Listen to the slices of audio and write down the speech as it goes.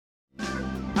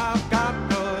I've got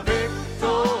the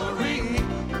victory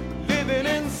living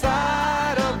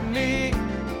inside of me.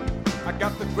 I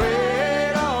got the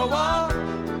greater one.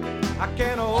 I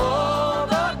can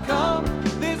overcome.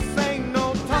 This ain't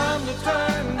no time to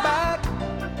turn back.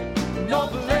 No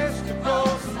place to go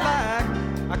slack.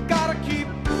 I gotta keep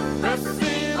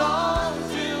pressing on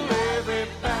till every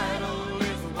battle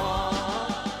is won.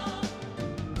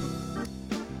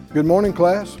 Good morning,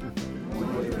 class.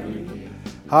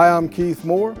 Hi, I'm Keith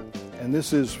Moore, and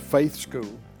this is Faith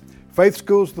School. Faith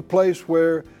School is the place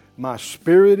where my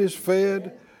spirit is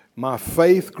fed, my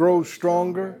faith grows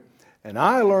stronger, and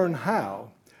I learn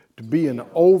how to be an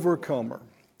overcomer.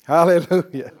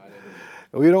 Hallelujah.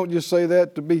 We don't just say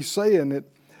that to be saying it.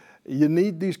 You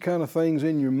need these kind of things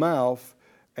in your mouth,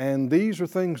 and these are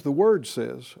things the Word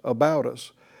says about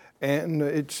us. And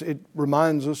it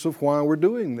reminds us of why we're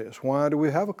doing this. Why do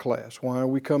we have a class? Why are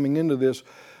we coming into this?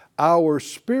 Our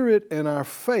spirit and our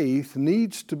faith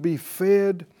needs to be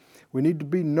fed. We need to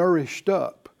be nourished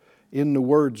up in the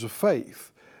words of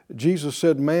faith. Jesus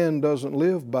said man doesn't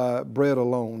live by bread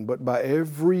alone, but by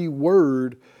every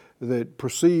word that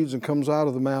proceeds and comes out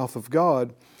of the mouth of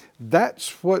God.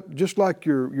 That's what, just like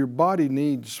your body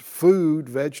needs food,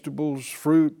 vegetables,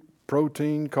 fruit,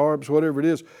 protein, carbs, whatever it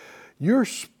is, your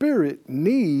spirit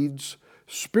needs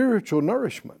spiritual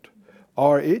nourishment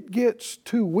or it gets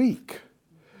too weak.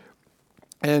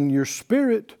 And your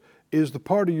spirit is the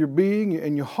part of your being,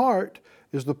 and your heart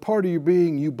is the part of your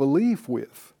being you believe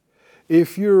with.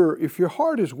 If your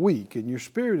heart is weak and your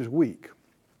spirit is weak,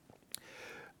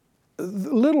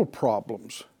 little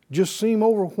problems just seem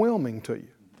overwhelming to you.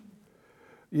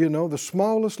 You know, the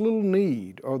smallest little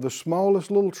need or the smallest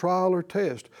little trial or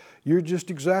test, you're just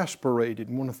exasperated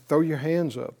and want to throw your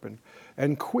hands up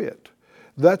and quit.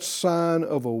 That's a sign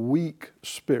of a weak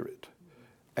spirit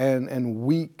and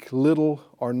weak little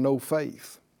or no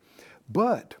faith.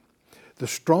 But the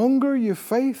stronger your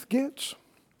faith gets,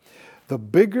 the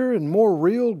bigger and more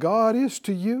real God is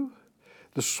to you,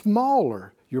 the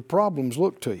smaller your problems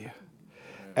look to you.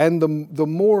 And the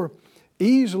more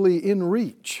easily in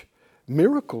reach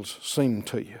miracles seem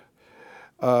to you.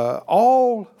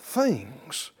 All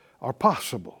things are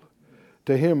possible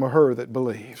to him or her that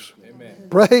believes. Amen.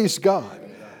 Praise God.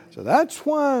 So that's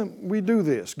why we do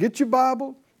this. Get your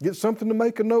Bible, get something to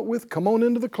make a note with, come on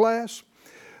into the class.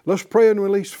 Let's pray and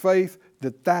release faith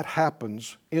that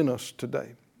happens in us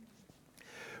today.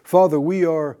 Father, we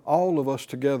are all of us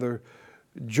together,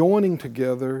 joining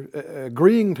together,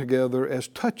 agreeing together as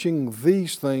touching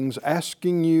these things,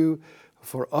 asking you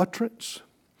for utterance,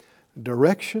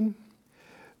 direction,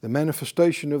 the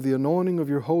manifestation of the anointing of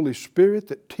your Holy Spirit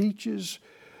that teaches,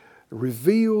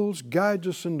 reveals, guides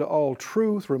us into all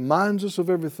truth, reminds us of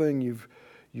everything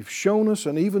you've shown us,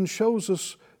 and even shows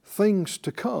us things to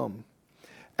come.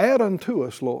 Add unto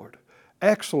us, Lord,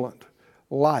 excellent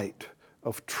light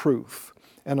of truth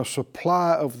and a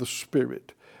supply of the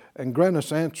Spirit, and grant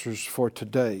us answers for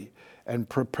today and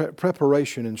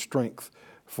preparation and strength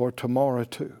for tomorrow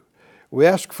too. We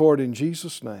ask for it in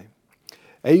Jesus' name.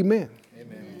 Amen.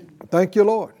 Amen. Thank you,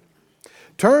 Lord.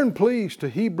 Turn, please, to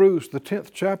Hebrews, the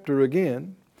 10th chapter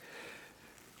again.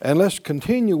 And let's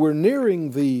continue. We're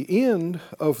nearing the end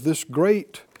of this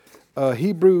great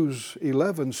Hebrews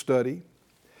 11 study.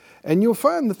 And you'll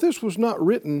find that this was not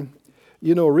written,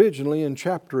 originally in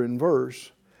chapter and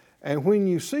verse. And when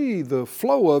you see the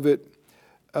flow of it,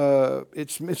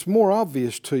 it's more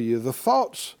obvious to you. The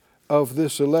thoughts of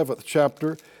this 11th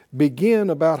chapter begin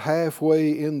about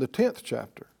halfway in the 10th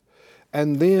chapter.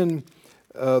 And then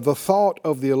the thought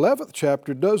of the 11th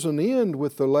chapter doesn't end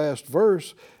with the last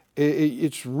verse.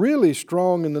 It's really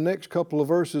strong in the next couple of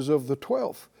verses of the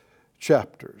 12th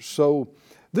chapter. So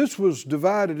this was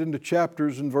divided into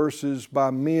chapters and verses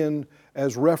by men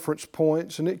as reference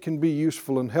points, and it can be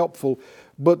useful and helpful.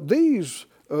 But these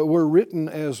were written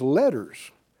as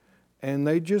letters, and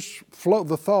they just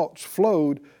the thoughts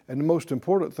flowed. And the most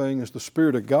important thing is the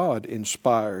Spirit of God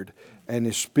inspired and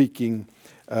is speaking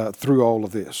through all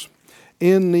of this.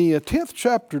 In the 10th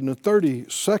chapter and the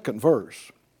 32nd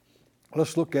verse,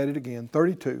 let's look at it again,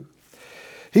 32.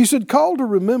 He said, "Call to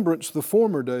remembrance the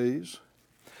former days,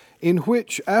 in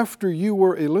which after you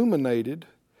were illuminated,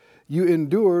 you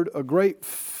endured a great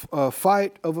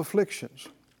fight of afflictions."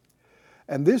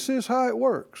 And this is how it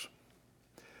works.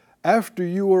 After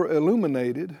you were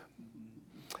illuminated,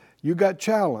 you got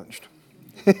challenged.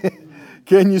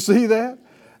 Can you see that?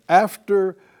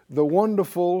 After the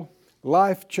wonderful,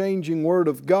 life-changing Word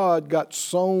of God got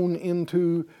sown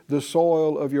into the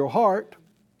soil of your heart,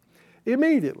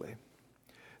 immediately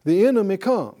the enemy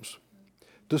comes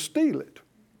to steal it,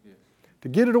 to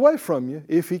get it away from you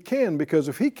if He can, because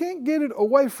if He can't get it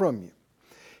away from you,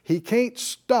 He can't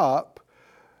stop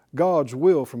God's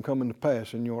will from coming to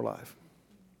pass in your life.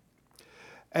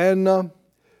 And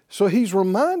so He's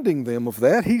reminding them of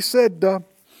that. He said,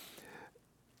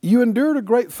 you endured a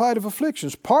great fight of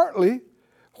afflictions, partly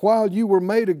while you were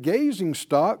made a gazing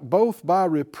stock, both by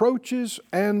reproaches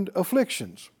and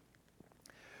afflictions.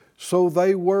 So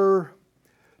they were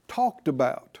talked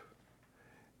about,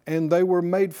 and they were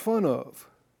made fun of,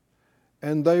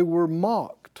 and they were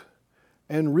mocked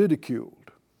and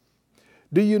ridiculed.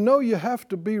 Do you know you have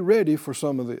to be ready for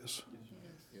some of this?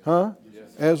 Huh?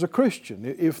 As a Christian.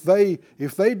 If they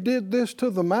did this to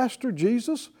the Master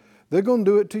Jesus, they're going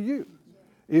to do it to you.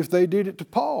 If they did it to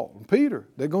Paul and Peter,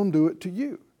 they're going to do it to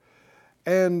you.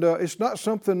 And it's not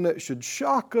something that should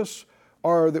shock us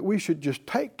or that we should just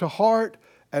take to heart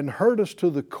and hurt us to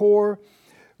the core.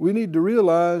 We need to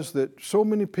realize that so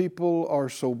many people are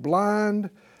so blind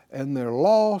and they're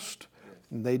lost.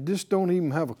 And they just don't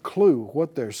even have a clue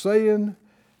what they're saying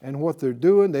and what they're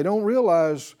doing. They don't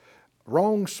realize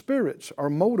wrong spirits are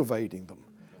motivating them,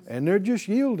 and they're just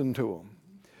yielding to them.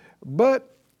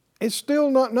 But it's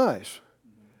still not nice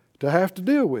to have to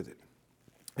deal with it.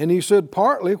 And he said,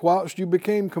 partly whilst you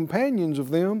became companions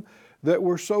of them that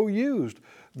were so used.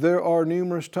 There are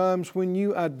numerous times when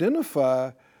you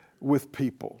identify with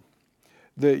people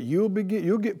that you'll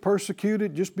get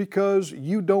persecuted just because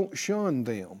you don't shun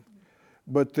them,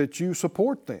 but that you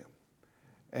support them,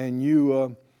 and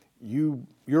you're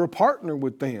a partner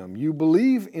with them, you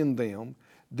believe in them.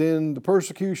 Then the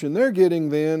persecution they're getting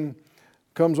then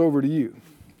comes over to you.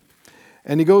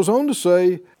 And he goes on to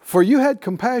say, for you had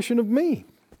compassion of me.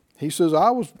 He says, I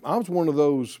was one of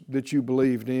those that you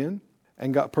believed in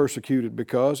and got persecuted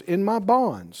because in my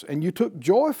bonds, and you took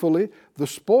joyfully the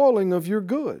spoiling of your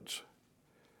goods.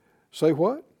 Say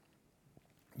what?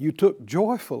 You took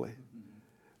joyfully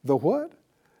the what?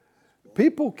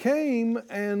 People came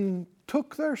and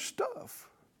took their stuff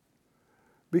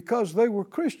because they were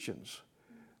Christians.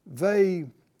 They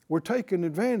were taken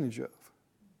advantage of.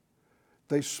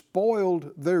 They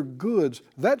spoiled their goods.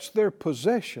 That's their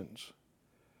possessions,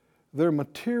 their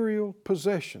material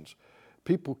possessions.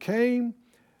 People came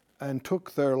and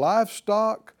took their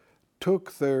livestock,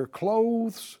 took their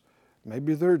clothes,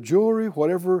 maybe their jewelry,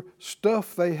 whatever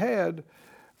stuff they had,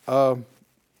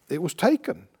 it was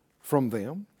taken from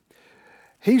them.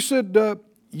 He said,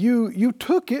 you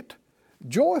took it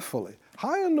joyfully.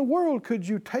 How in the world could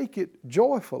you take it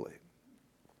joyfully?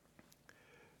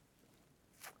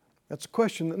 That's a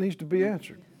question that needs to be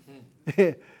answered.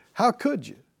 How could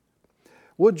you?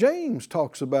 Well, James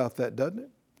talks about that, doesn't it?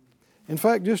 In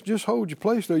fact, just hold your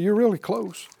place there. You're really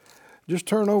close. Just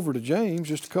turn over to James,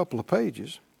 just a couple of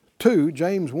pages.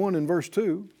 James 1 and verse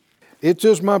 2. It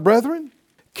says, my brethren,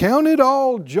 count it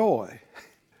all joy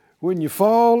when you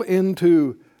fall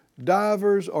into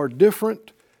divers or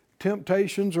different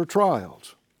temptations or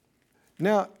trials.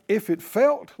 Now, if it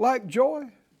felt like joy,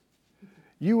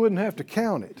 you wouldn't have to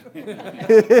count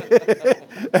it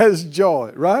as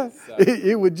joy, right?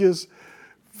 It would just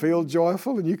feel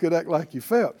joyful and you could act like you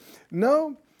felt.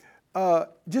 No,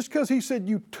 just because he said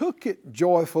you took it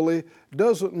joyfully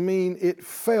doesn't mean it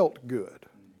felt good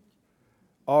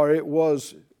or it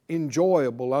was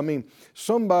enjoyable. I mean,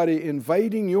 somebody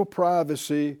invading your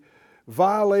privacy,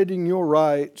 violating your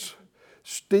rights,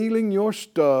 stealing your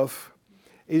stuff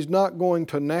is not going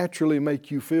to naturally make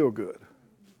you feel good,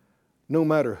 no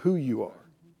matter who you are.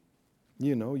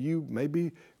 You know, you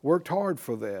maybe worked hard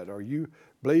for that, or you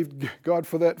believed God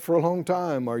for that for a long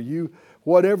time, or you,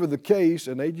 whatever the case,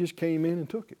 and they just came in and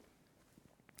took it.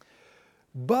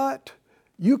 But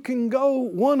you can go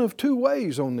one of two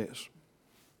ways on this.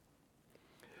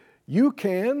 You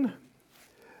can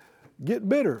get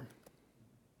bitter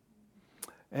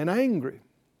and angry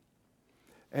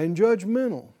and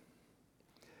judgmental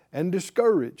and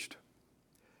discouraged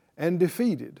and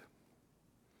defeated,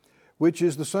 which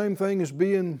is the same thing as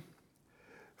being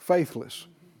faithless.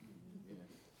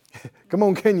 Come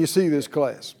on, can you see this,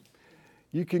 class?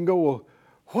 You can go, well,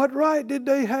 what right did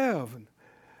they have? And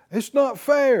it's not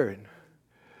fair.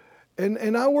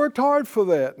 And I worked hard for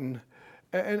that. And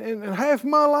half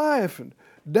my life and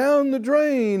down the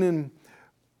drain. And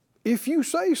if you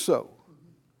say so.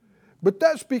 But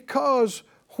that's because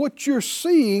what you're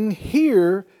seeing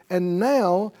here and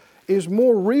now is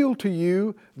more real to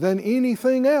you than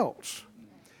anything else.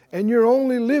 And you're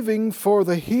only living for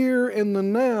the here and the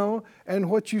now and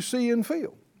what you see and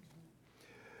feel.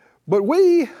 But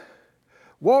we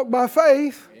walk by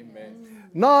faith, amen,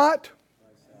 not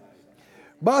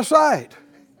by sight.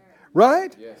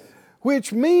 Right? Yes.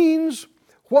 Which means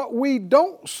what we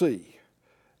don't see,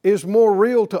 is more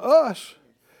real to us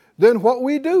than what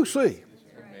we do see.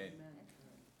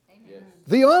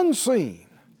 The unseen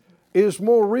is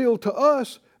more real to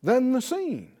us than the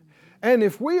seen. And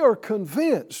if we are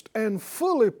convinced and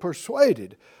fully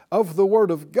persuaded of the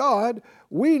Word of God,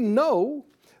 we know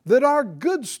that our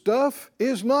good stuff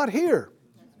is not here.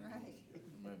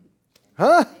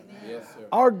 Huh? Yes, sir.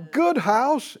 Our good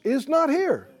house is not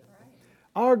here.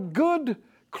 Our good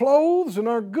clothes and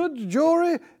our good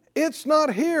jewelry, it's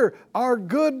not here. Our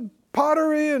good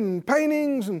pottery and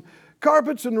paintings and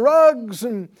carpets and rugs,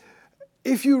 and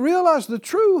if you realize the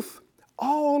truth,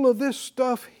 all of this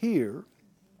stuff here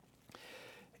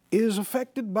is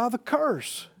affected by the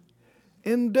curse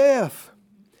and death.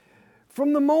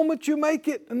 From the moment you make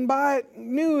it and buy it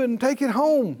new and take it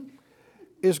home,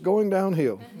 it's going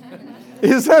downhill.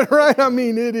 Is that right? I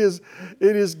mean, it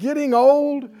is getting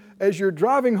old as you're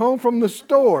driving home from the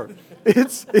store.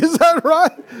 Is that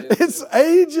right? It's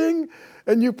aging,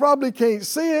 and you probably can't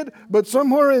see it, but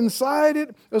somewhere inside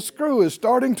it, a screw is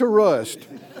starting to rust.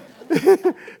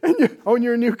 And you're on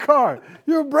your new car,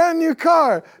 your brand new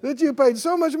car that you paid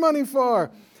so much money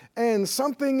for, and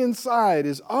something inside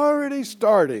is already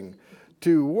starting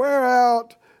to wear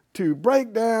out, to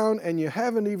break down, and you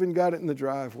haven't even got it in the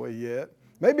driveway yet.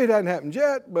 Maybe it hasn't happened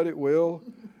yet, but it will,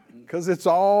 because it's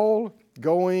all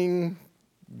going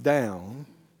down.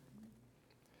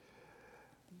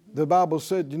 The Bible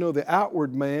said, the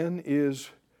outward man is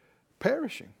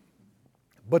perishing,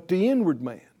 but the inward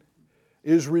man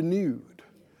is renewed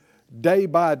day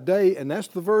by day. And that's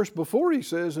the verse before he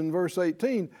says in verse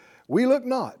 18, we look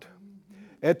not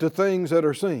at the things that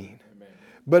are seen,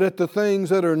 but at the things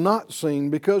that are not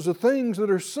seen, because the things that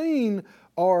are seen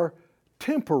are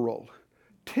temporal,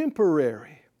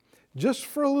 temporary, just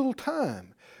for a little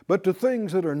time. But the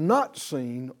things that are not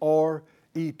seen are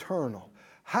eternal.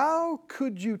 How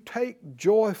could you take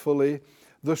joyfully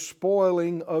the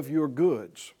spoiling of your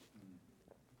goods?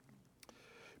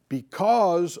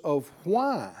 Because of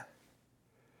why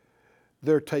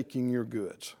they're taking your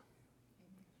goods.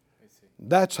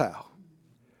 That's how.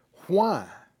 Why?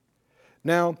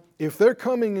 Now, if they're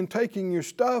coming and taking your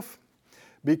stuff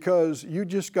because you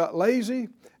just got lazy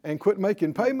and quit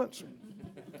making payments,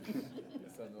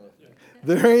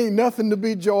 there ain't nothing to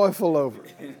be joyful over.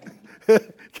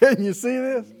 Can you see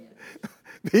this?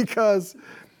 Because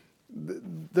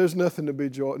there's nothing to be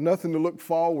nothing to look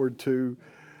forward to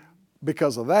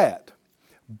because of that.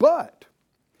 But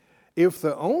if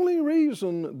the only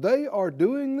reason they are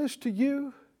doing this to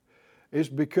you is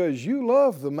because you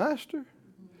love the Master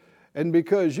and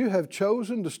because you have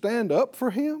chosen to stand up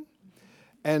for Him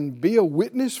and be a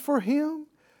witness for Him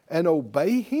and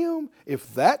obey Him,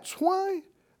 if that's why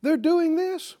they're doing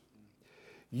this,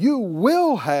 you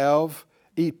will have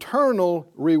eternal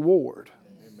reward.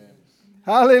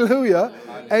 Hallelujah.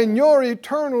 And your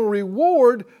eternal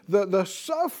reward, the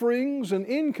sufferings and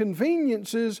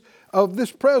inconveniences of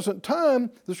this present time,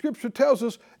 the Scripture tells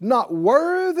us, not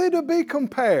worthy to be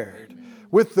compared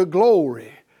with the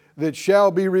glory that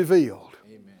shall be revealed.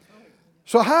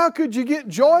 So how could you get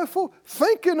joyful?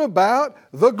 Thinking about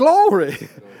the glory.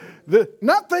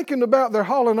 Not thinking about they're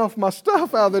hauling off my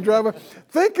stuff out of the driveway.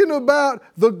 Thinking about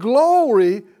the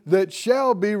glory that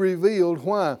shall be revealed.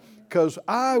 Why? Because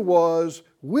I was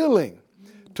willing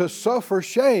to suffer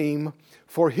shame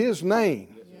for His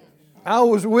name. I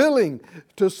was willing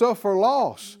to suffer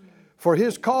loss for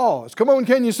His cause. Come on,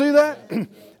 can you see that?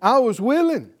 I was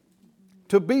willing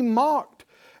to be mocked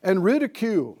and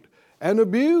ridiculed and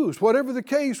abused, whatever the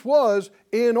case was,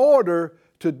 in order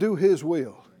to do His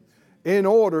will, in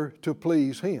order to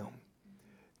please Him.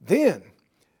 Then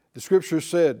the Scripture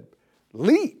said,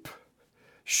 leap,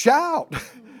 shout.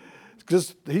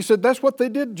 Because He said that's what they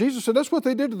did. Jesus said that's what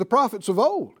they did to the prophets of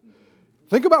old.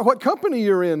 Think about what company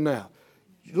you're in now.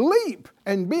 Leap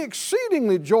and be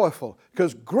exceedingly joyful,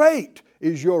 because great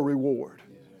is your reward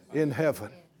in heaven.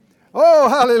 Oh,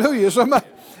 hallelujah. Somebody,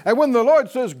 and when the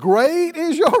Lord says great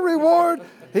is your reward,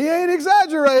 He ain't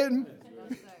exaggerating.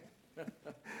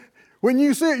 When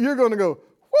you see it, you're going to go,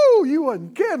 whoo, you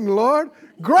wasn't kidding, Lord.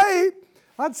 Great.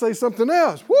 I'd say something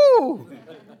else. Whoo,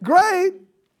 great.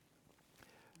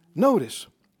 Notice,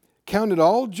 count it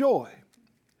all joy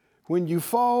when you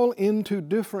fall into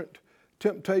different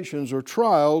temptations or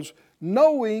trials,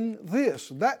 knowing this.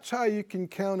 That's how you can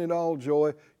count it all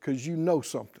joy, because you know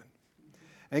something.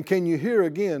 And can you hear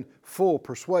again full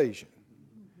persuasion?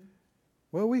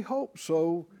 Well, we hope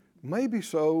so, maybe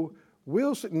so,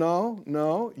 we'll see. No,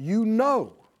 you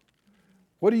know.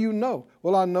 What do you know?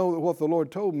 Well, I know that what the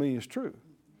Lord told me is true.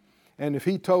 And if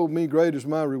He told me great is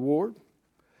my reward,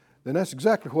 then that's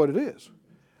exactly what it is.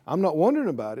 I'm not wondering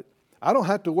about it, I don't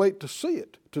have to wait to see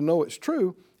it to know it's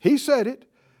true. He said it.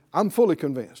 I'm fully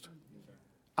convinced.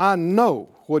 I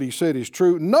know what He said is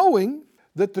true, knowing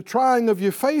that the trying of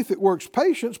your faith, it works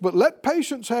patience, but let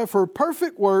patience have her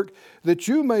perfect work, that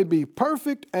you may be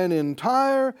perfect and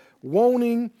entire,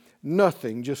 wanting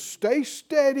nothing. Just stay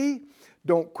steady.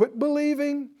 Don't quit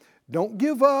believing. Don't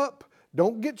give up.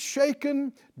 Don't get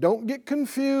shaken. Don't get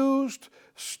confused.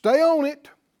 Stay on it.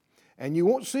 And you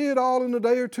won't see it all in a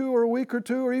day or two or a week or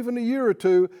two or even a year or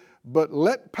two, but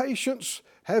let patience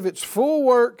have its full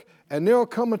work, and there'll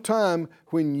come a time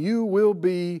when you will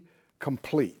be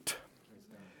complete.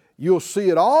 You'll see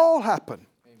it all happen.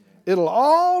 It'll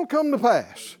all come to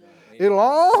pass. It'll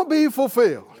all be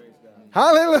fulfilled.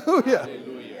 Hallelujah.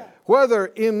 Whether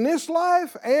in this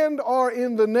life and or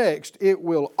in the next, it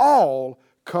will all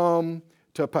come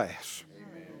to pass.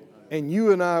 And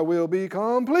you and I will be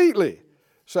completely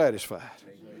satisfied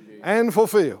and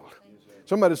fulfilled.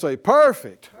 Somebody say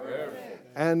perfect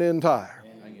and entire.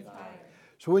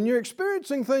 So when you're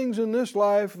experiencing things in this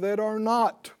life that are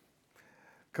not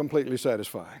completely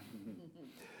satisfying,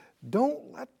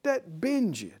 don't let that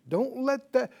bend you. Don't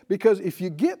let that, because if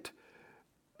you get,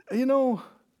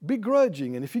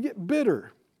 begrudging, and if you get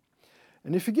bitter,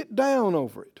 and if you get down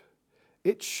over it,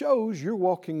 it shows you're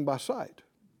walking by sight.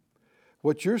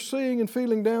 What you're seeing and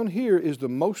feeling down here is the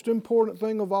most important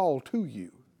thing of all to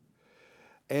you.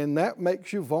 And that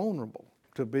makes you vulnerable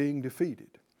to being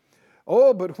defeated.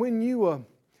 Oh, but when you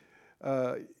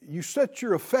set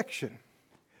your affection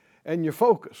and your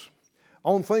focus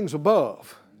on things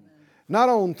above, not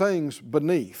on things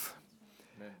beneath.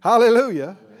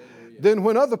 Hallelujah. Then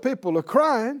when other people are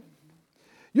crying,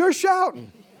 you're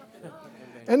shouting.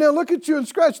 And they'll look at you and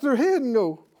scratch their head and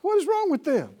go, what is wrong with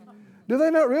them? Do they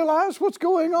not realize what's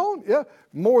going on? Yeah,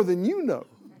 more than you know.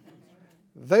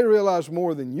 They realize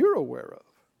more than you're aware of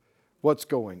what's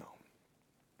going on.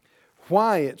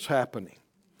 Why it's happening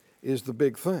is the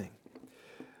big thing.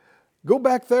 Go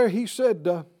back there, he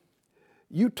said,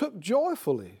 you took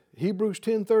joyfully, Hebrews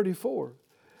 10:34,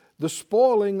 the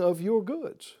spoiling of your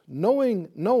goods. Knowing,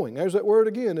 there's that word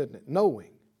again, isn't it?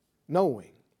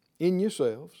 Knowing in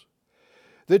yourselves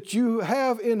that you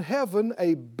have in heaven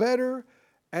a better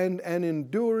and an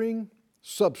enduring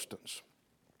substance.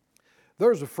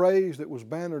 There's a phrase that was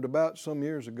bannered about some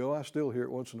years ago. I still hear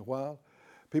it once in a while.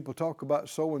 People talk about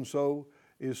so-and-so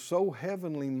is so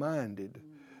heavenly minded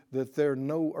that they're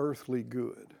no earthly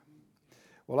good.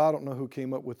 Well, I don't know who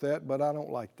came up with that, but I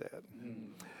don't like that.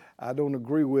 I don't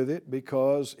agree with it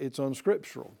because it's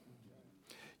unscriptural.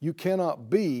 You cannot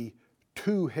be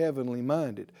too heavenly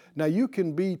minded. Now, you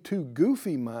can be too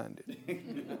goofy minded.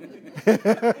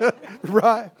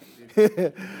 Right?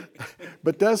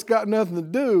 But that's got nothing to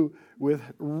do with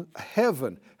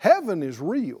heaven. Heaven is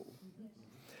real.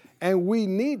 And we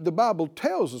need, the Bible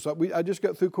tells us, I just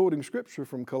got through quoting scripture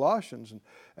from Colossians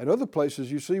and other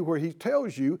places you see where he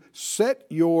tells you, set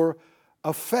your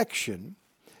affection,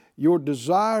 your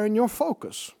desire and your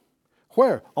focus.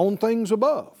 Where? On things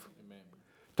above. Amen.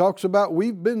 Talks about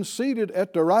we've been seated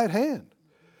at the right hand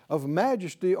of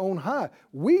majesty on high.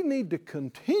 We need to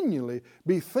continually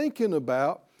be thinking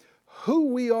about who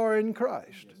we are in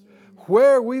Christ.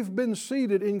 Where we've been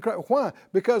seated in Christ. Why?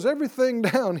 Because everything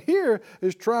down here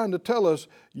is trying to tell us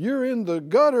you're in the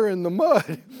gutter, in the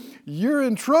mud. You're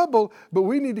in trouble, but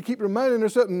we need to keep reminding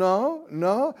ourselves,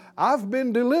 no, I've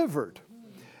been delivered.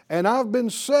 And I've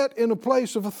been set in a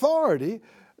place of authority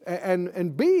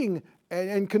and being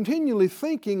and continually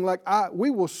thinking like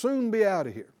we will soon be out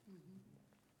of here.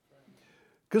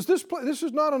 Because this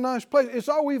is not a nice place. It's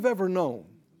all we've ever known,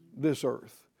 this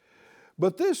earth.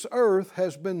 But this earth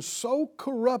has been so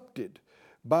corrupted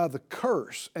by the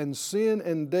curse and sin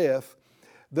and death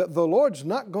that the Lord's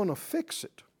not going to fix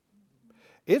it.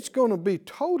 It's going to be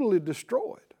totally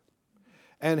destroyed.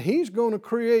 And He's going to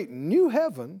create new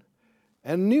heaven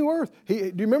and new earth. Do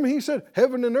you remember He said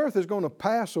heaven and earth is going to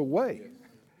pass away?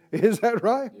 Yes. Is that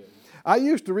right? Yes. I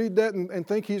used to read that and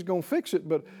think He's going to fix it,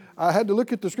 but I had to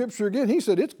look at the scripture again. He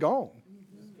said it's gone.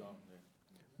 It's gone.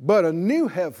 But a new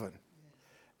heaven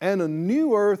and a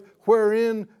new earth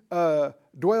wherein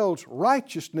dwells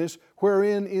righteousness,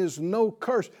 wherein is no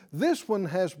curse. This one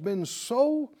has been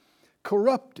so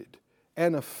corrupted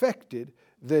and affected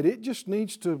that it just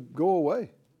needs to go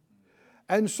away.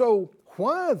 And so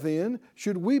why then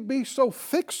should we be so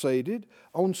fixated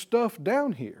on stuff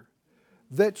down here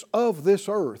that's of this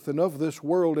earth and of this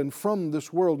world and from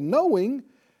this world, knowing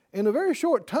in a very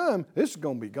short time this is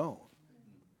going to be gone?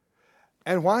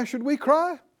 And why should we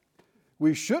cry?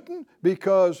 We shouldn't,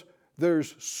 because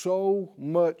there's so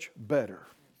much better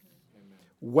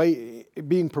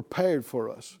being prepared for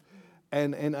us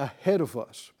and ahead of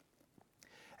us.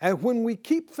 And when we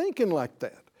keep thinking like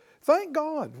that, thank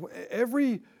God,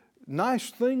 every nice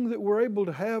thing that we're able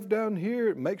to have down here,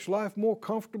 it makes life more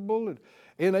comfortable. It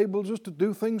enables us to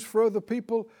do things for other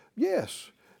people.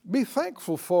 Yes, be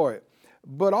thankful for it.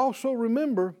 But also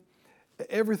remember,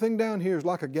 everything down here is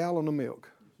like a gallon of milk.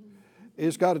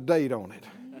 It's got a date on it.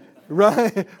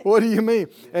 Right? What do you mean?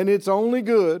 And it's only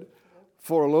good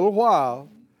for a little while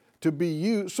to be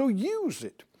used. So use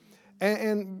it.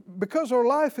 And because our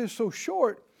life is so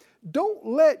short, don't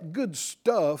let good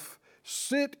stuff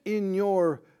sit in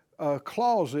your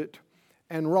closet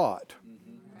and rot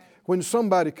when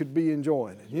somebody could be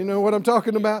enjoying it. You know what I'm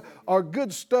talking about? Or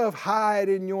good stuff hide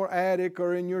in your attic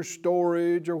or in your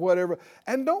storage or whatever.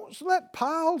 And don't let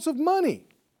piles of money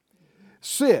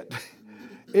sit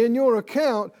in your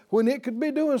account when it could be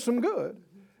doing some good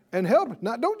and help.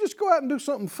 Now, don't just go out and do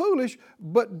something foolish,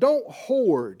 but don't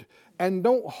hoard and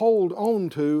don't hold on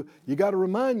to. You got to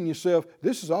remind yourself,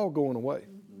 this is all going away.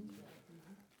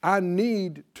 I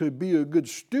need to be a good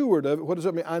steward of it. What does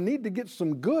that mean? I need to get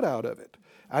some good out of it.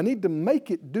 I need to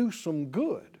make it do some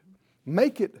good.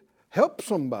 Make it help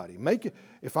somebody. Make it,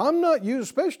 if I'm not using,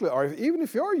 especially, or even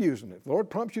if you are using it, the Lord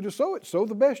prompts you to sow it, sow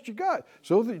the best you got.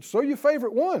 Sow your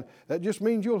favorite one. That just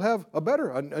means you'll have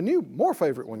a new, more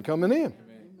favorite one coming in. Amen.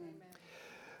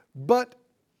 But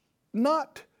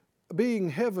not being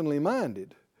heavenly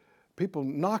minded. People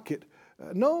knock it.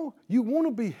 No, you want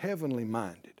to be heavenly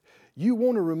minded. You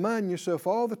want to remind yourself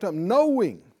all the time,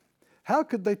 knowing, how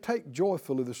could they take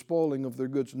joyfully the spoiling of their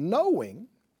goods? Knowing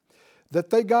that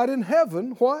they got in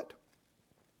heaven, what?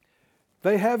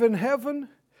 They have in heaven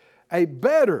a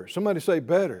better, somebody say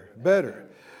better, better.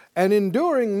 And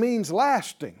enduring means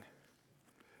lasting.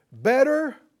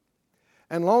 Better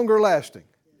and longer lasting.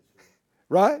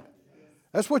 Right?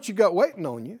 That's what you got waiting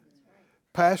on you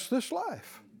past this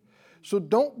life. So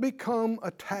don't become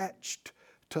attached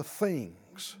to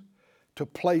things, to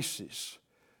places,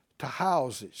 to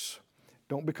houses.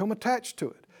 Don't become attached to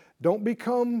it. Don't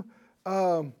become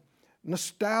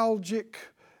nostalgic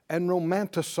and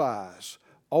romanticize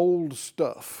old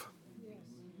stuff.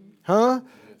 Huh?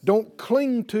 Don't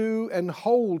cling to and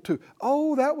hold to.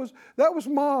 Oh, that was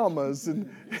Mama's,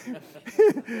 and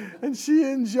and she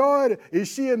enjoyed it.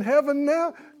 Is she in heaven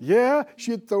now? Yeah,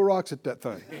 she'd throw rocks at that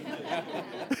thing.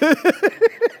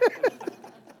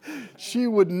 She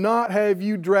would not have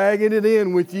you dragging it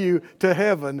in with you to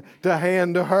heaven to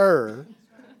hand to her.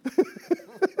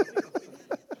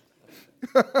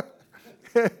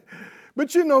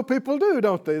 But you know, people do,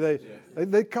 don't they?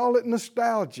 They call it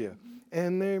nostalgia.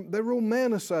 And they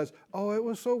romanticize. Oh, it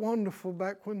was so wonderful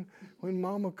back when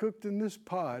Mama cooked in this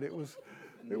pot. It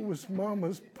was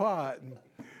Mama's pot.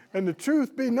 And the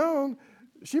truth be known,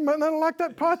 she might not like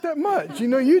that pot that much. You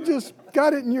know, you just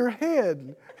got it in your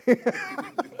head.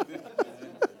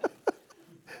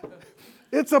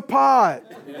 It's a pot,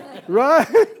 right?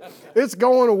 It's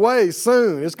going away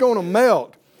soon. It's going to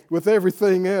melt with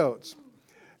everything else.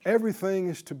 Everything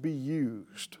is to be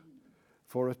used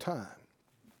for a time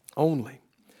only.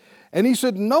 And he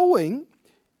said, knowing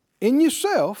in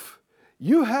yourself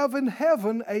you have in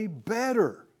heaven a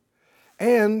better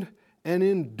and an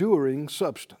enduring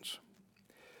substance.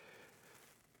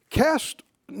 Cast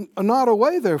not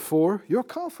away, therefore, your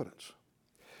confidence,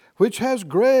 which has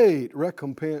great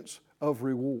recompense of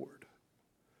reward.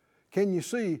 Can you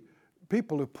see,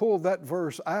 people have pulled that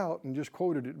verse out and just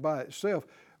quoted it by itself,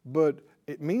 but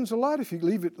it means a lot if you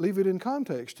leave it in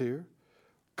context here.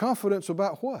 Confidence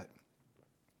about what?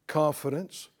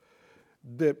 Confidence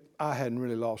that I hadn't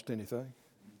really lost anything.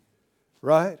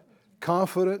 Right?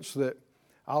 Confidence that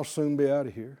I'll soon be out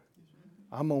of here.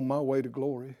 I'm on my way to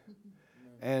glory.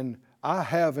 And I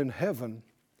have in heaven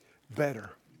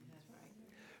better.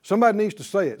 Somebody needs to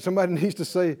say it. Somebody needs to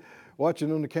say,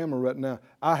 watching on the camera right now,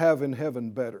 I have in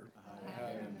heaven better.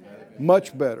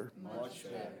 Much better.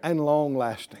 And long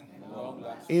lasting.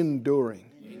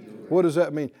 Enduring. What does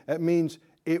that mean? That means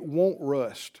it won't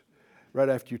rust right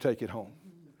after you take it home.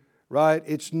 Right?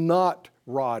 It's not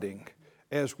rotting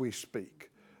as we speak.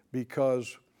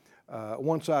 Because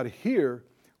once out of here,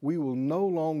 we will no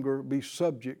longer be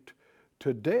subject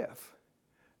to death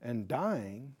and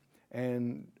dying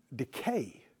and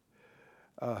decay.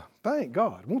 Thank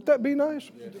God. Won't that be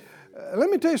nice? Let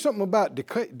me tell you something about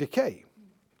decay.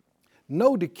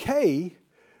 No decay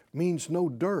means no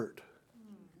dirt.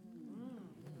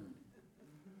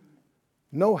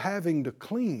 No having to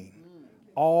clean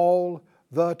all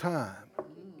the time.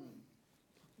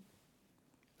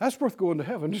 That's worth going to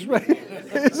heaven. Is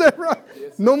that right?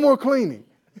 No more cleaning.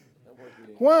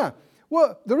 Why?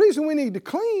 Well, the reason we need to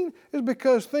clean is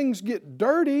because things get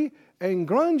dirty and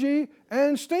grungy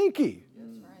and stinky.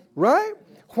 Right?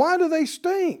 Why do they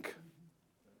stink?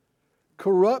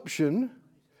 Corruption,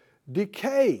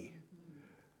 decay.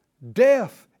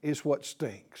 Death is what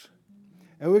stinks.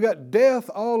 And we got death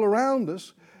all around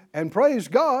us. And praise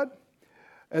God,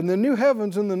 and the new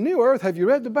heavens and the new earth. Have you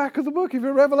read the back of the book of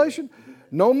your Revelation?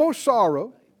 No more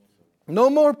sorrow, no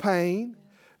more pain,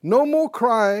 no more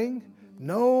crying,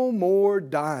 no more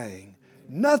dying.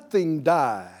 Nothing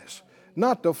dies.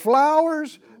 Not the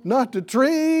flowers, not the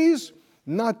trees,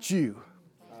 not you.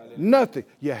 Nothing.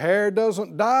 Your hair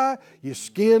doesn't die, your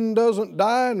skin doesn't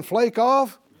die and flake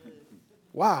off.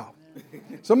 Wow.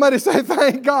 Somebody say,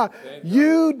 thank God.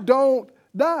 You don't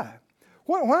die.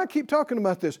 Why I keep talking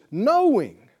about this?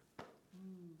 Knowing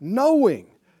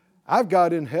I've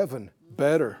got in heaven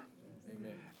better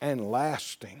and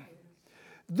lasting.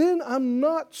 Then I'm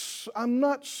not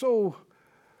so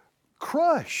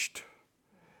crushed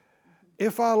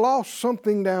if I lost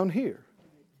something down here.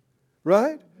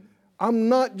 Right? I'm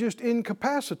not just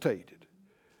incapacitated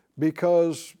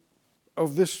because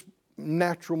of this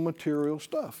natural material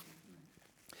stuff.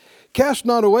 Cast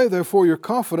not away, therefore, your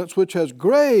confidence, which has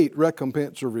great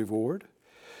recompense or reward.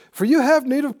 For you have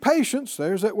need of patience,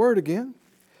 there's that word again.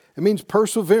 It means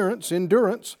perseverance,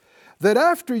 endurance, that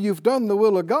after you've done the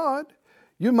will of God,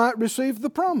 you might receive the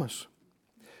promise.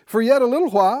 For yet a little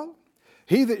while,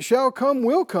 he that shall come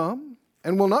will come,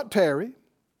 and will not tarry.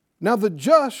 Now the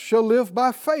just shall live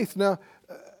by faith. Now,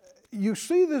 you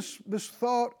see this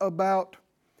thought about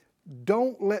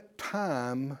don't let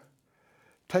time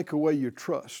take away your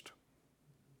trust.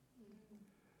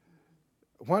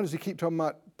 Why does he keep talking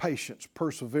about patience,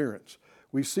 perseverance?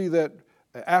 We see that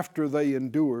after they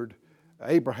endured,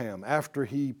 Abraham, after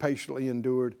he patiently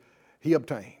endured, he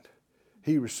obtained,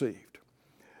 he received.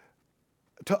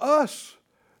 To us,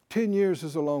 10 years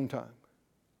is a long time.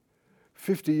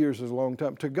 50 years is a long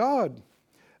time. To God,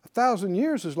 1,000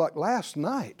 years is like last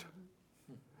night.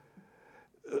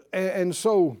 And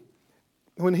so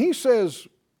when he says,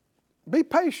 be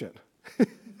patient,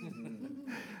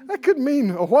 that could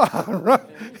mean a while, right?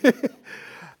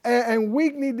 And we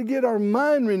need to get our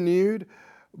mind renewed.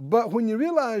 But when you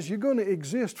realize you're going to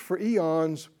exist for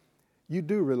eons, you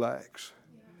do relax.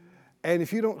 And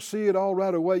if you don't see it all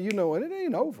right away, you know, and it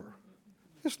ain't over.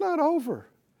 It's not over.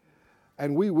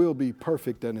 And we will be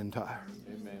perfect and entire.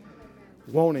 Amen.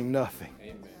 Wanting nothing.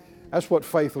 Amen. That's what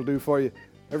faith will do for you.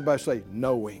 Everybody say,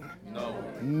 knowing.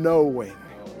 Knowing.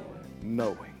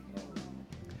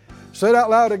 Say it out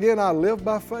loud again. I live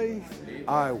by faith.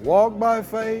 I walk by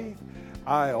faith.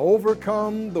 I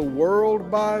overcome the world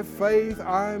by faith.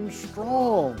 I'm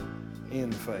strong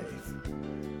in faith.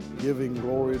 Giving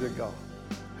glory to God.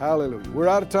 Hallelujah. We're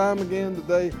out of time again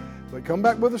today. But come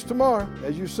back with us tomorrow.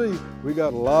 As you see, we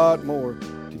got a lot more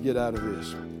to get out of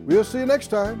this. We'll see you next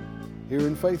time here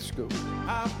in Faith School.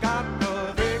 I've got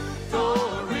the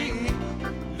victory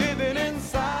living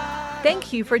inside.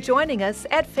 Thank you for joining us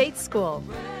at Faith School.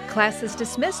 Class is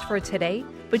dismissed for today,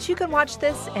 but you can watch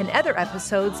this and other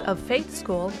episodes of Faith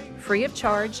School free of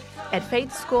charge at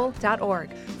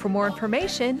faithschool.org. For more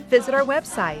information, visit our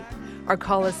website or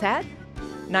call us at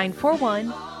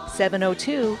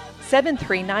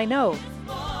 941-702-7390.